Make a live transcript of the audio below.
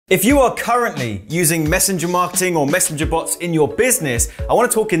If you are currently using messenger marketing or messenger bots in your business, I want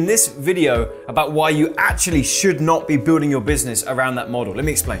to talk in this video about why you actually should not be building your business around that model. Let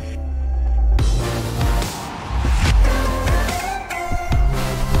me explain.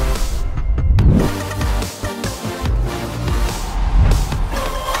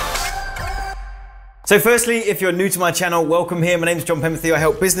 So firstly, if you're new to my channel, welcome here. My name is Penberthy. I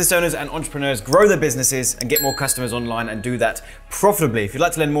help business owners and entrepreneurs grow their businesses and get more customers online and do that profitably. If you'd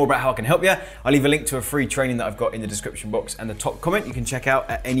like to learn more about how I can help you, I'll leave a link to a free training that I've got in the description box and the top comment you can check out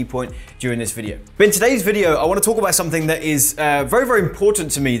at any point during this video. But in today's video, I want to talk about something that is very, very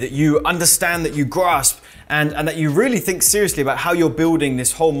important to me, that you understand, that you grasp, and that you really think seriously about how you're building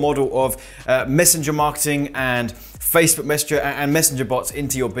this whole model of messenger marketing and Facebook Messenger and messenger bots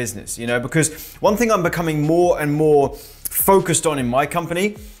into your business, you know, because one thing I'm becoming more and more focused on in my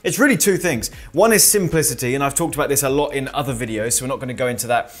company, it's really two things. One is simplicity, and I've talked about this a lot in other videos, so we're not going to go into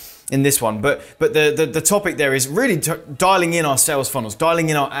that in this one, but the topic there is really dialing in our sales funnels, dialing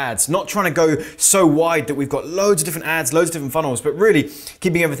in our ads, not trying to go so wide that we've got loads of different ads, loads of different funnels, but really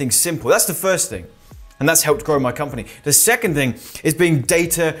keeping everything simple. That's the first thing. And that's helped grow my company. The second thing is being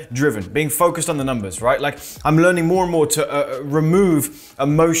data driven, being focused on the numbers, right? Like I'm learning more and more to remove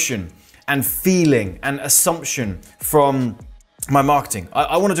emotion and feeling and assumption from my marketing.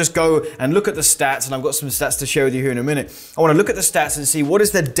 I want to just go and look at the stats, and I've got some stats to share with you here in a minute. I want to look at the stats and see what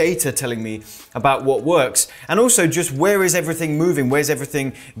is the data telling me about what works, and also just where is everything moving, where's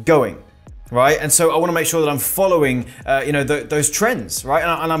everything going. Right, and so I want to make sure that I'm following, those trends, right,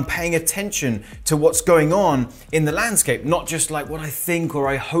 and I'm paying attention to what's going on in the landscape, not just like what I think or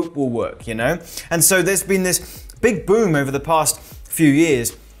I hope will work, you know. And so there's been this big boom over the past few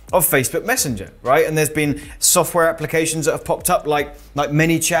years of Facebook Messenger, right? And there's been software applications that have popped up, like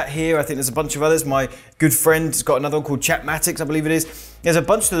ManyChat here. I think there's a bunch of others. My good friend's got another one called Chatmatics, I believe it is. There's a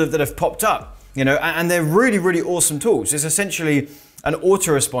bunch that have popped up, you know, and they're really, really awesome tools. It's essentially an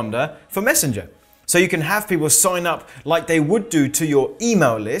autoresponder for Messenger. So you can have people sign up like they would do to your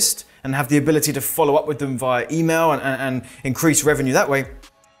email list and have the ability to follow up with them via email and increase revenue that way.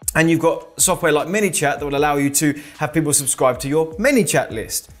 And you've got software like ManyChat that will allow you to have people subscribe to your ManyChat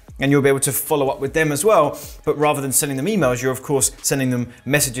list. And you'll be able to follow up with them as well. But rather than sending them emails, you're of course sending them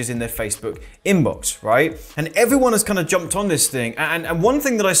messages in their Facebook inbox, right? And everyone has kind of jumped on this thing. And one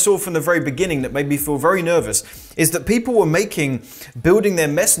thing that I saw from the very beginning that made me feel very nervous is that people were making building their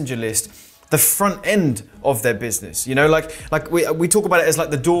messenger list the front end of their business. You know, like we talk about it as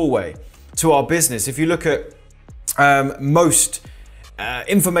like the doorway to our business. If you look at most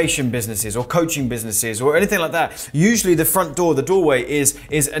information businesses or coaching businesses or anything like that, usually the front door, the doorway is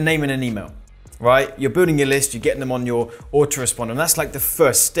a name and an email, right? You're building your list, you're getting them on your autoresponder, and that's like the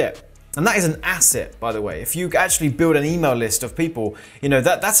first step. And that is an asset, by the way. If you actually build an email list of people, you know,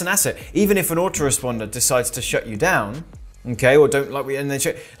 that's an asset. Even if an autoresponder decides to shut you down, okay, or don't like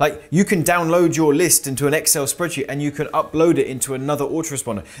you can download your list into an Excel spreadsheet and you can upload it into another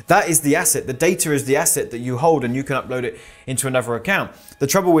autoresponder. That is the asset. The data is the asset that you hold, and you can upload it into another account. The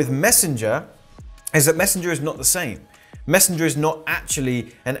trouble with Messenger is that Messenger is not the same. Messenger is not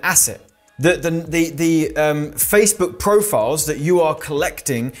actually an asset. The Facebook profiles that you are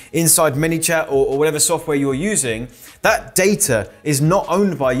collecting inside ManyChat or whatever software you're using, that data is not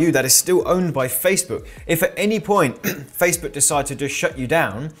owned by you. That is still owned by Facebook. If at any point Facebook decide to just shut you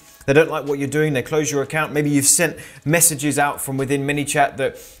down, they don't like what you're doing, they close your account, maybe you've sent messages out from within ManyChat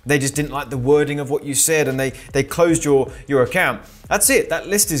that they just didn't like the wording of what you said and they closed your account, that's it. That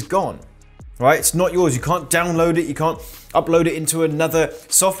list is gone. Right? It's not yours. You can't download it. You can't upload it into another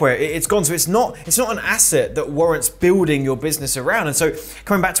software. It's gone. So it's not an asset that warrants building your business around. And so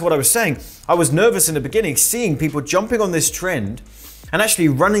coming back to what I was saying, I was nervous in the beginning seeing people jumping on this trend and actually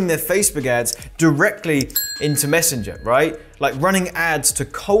running their Facebook ads directly into Messenger, right? Like running ads to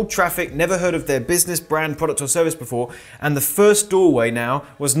cold traffic, never heard of their business, brand, product or service before. And the first doorway now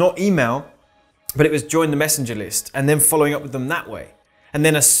was not email, but it was join the Messenger list and then following up with them that way. And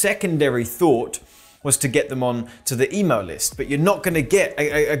then a secondary thought was to get them on to the email list. But you're not going to get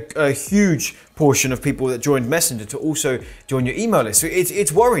a huge portion of people that joined Messenger to also join your email list. So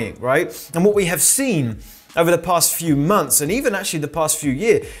it's worrying, right? And what we have seen over the past few months, and even actually the past few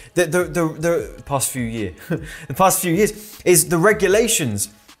years, the past few years is the regulations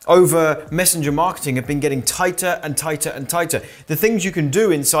over messenger marketing have been getting tighter and tighter and tighter. The things you can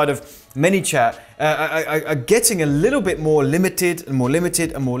do inside of ManyChat are getting a little bit more limited and more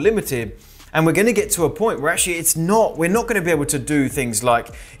limited and more limited. And we're going to get to a point where actually we're not going to be able to do things like,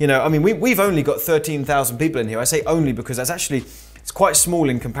 you know, I mean, we've only got 13,000 people in here. I say only because it's quite small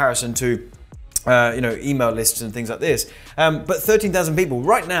in comparison to email lists and things like this. But 13,000 people,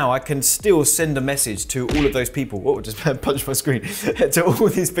 right now I can still send a message to all of those people. Oh, just punch my screen. To all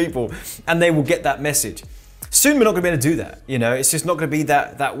these people, and they will get that message. Soon we're not gonna be able to do that, it's just not gonna be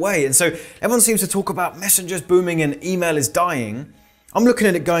that way. And so everyone seems to talk about messengers booming and email is dying. I'm looking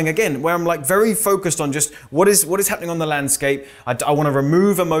at it going again, where I'm like very focused on just what is happening on the landscape. I want to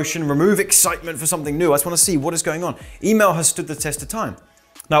remove emotion, remove excitement for something new. I just want to see what is going on. Email has stood the test of time.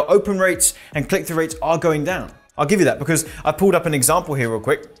 Now, open rates and click-through rates are going down. I'll give you that because I pulled up an example here real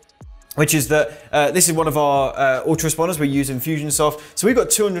quick, which is that this is one of our autoresponders we use in Infusionsoft. So we've got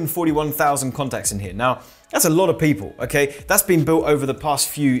 241,000 contacts in here. Now, that's a lot of people, okay? That's been built over the past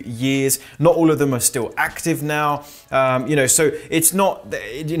few years. Not all of them are still active now. So it's not,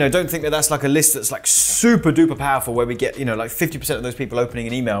 don't think that that's like a list that's like super duper powerful where we get, like 50% of those people opening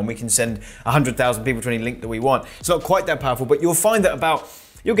an email and we can send 100,000 people to any link that we want. It's not quite that powerful, but you'll find that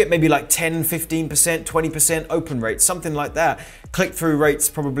you'll get maybe like 10, 15%, 20% open rates, something like that. Click-through rates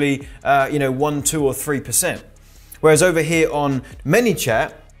probably, 1, 2, or 3%. Whereas over here on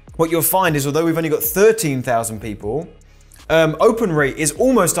ManyChat, what you'll find is although we've only got 13,000 people, open rate is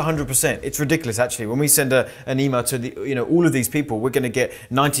almost 100%. It's ridiculous actually. When we send an email to all of these people, we're gonna get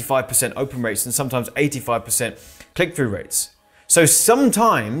 95% open rates and sometimes 85% click-through rates. So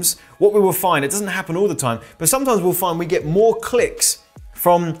sometimes what we will find, it doesn't happen all the time, but sometimes we'll find we get more clicks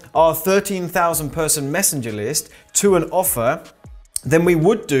from our 13,000 person messenger list to an offer than we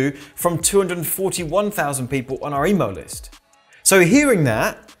would do from 241,000 people on our email list. So hearing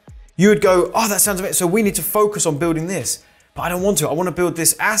that, you would go, oh, that sounds amazing. So we need to focus on building this. But I don't want to. I want to build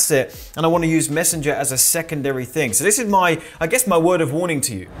this asset and I want to use Messenger as a secondary thing. So this is my word of warning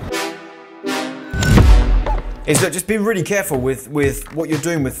to you. Is that just be really careful with what you're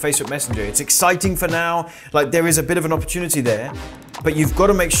doing with Facebook Messenger. It's exciting for now, like there is a bit of an opportunity there, but you've got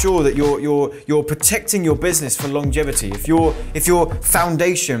to make sure that you're protecting your business for longevity. If your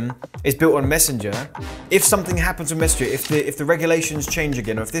foundation is built on Messenger, if something happens with Messenger, if the regulations change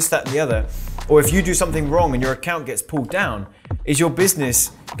again, or if this, that, and the other, or if you do something wrong and your account gets pulled down, is your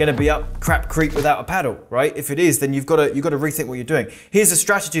business going to be up crap creek without a paddle, right? If it is, then you've got to rethink what you're doing. Here's a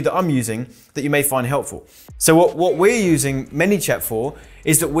strategy that I'm using that you may find helpful. So what we're using ManyChat for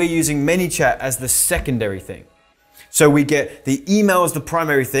is that we're using ManyChat as the secondary thing. So we get the email as the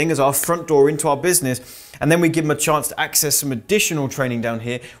primary thing, as our front door into our business, and then we give them a chance to access some additional training down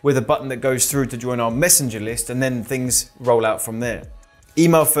here with a button that goes through to join our messenger list, and then things roll out from there.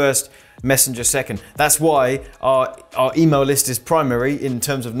 Email first, Messenger second. That's why our email list is primary in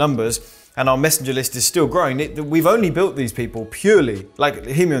terms of numbers, and our messenger list is still growing. We've only built these people purely, like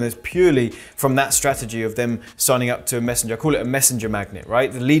hear me on this, purely from that strategy of them signing up to a messenger. I call it a messenger magnet,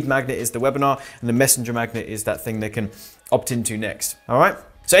 right? The lead magnet is the webinar, and the messenger magnet is that thing they can opt into next, all right?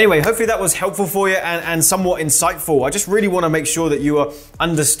 So anyway, hopefully that was helpful for you and somewhat insightful. I just really want to make sure that you are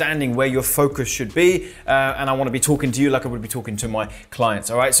understanding where your focus should be, and I want to be talking to you like I would be talking to my clients,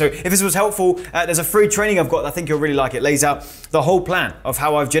 all right? So if this was helpful, there's a free training I've got that I think you'll really like. It lays out the whole plan of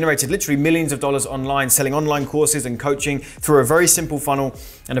how I've generated literally millions of dollars online, selling online courses and coaching through a very simple funnel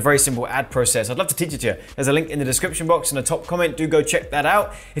and a very simple ad process. I'd love to teach it to you. There's a link in the description box and a top comment. Do go check that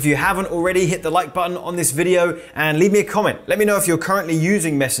out. If you haven't already, hit the like button on this video and leave me a comment. Let me know if you're currently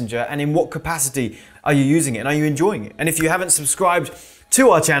using Messenger and in what capacity are you using it and are you enjoying it? And if you haven't subscribed to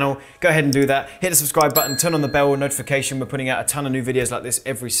our channel, go ahead and do that. Hit the subscribe button, turn on the bell notification. We're putting out a ton of new videos like this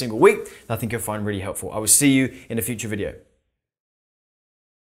every single week that I think you'll find really helpful. I will see you in a future video.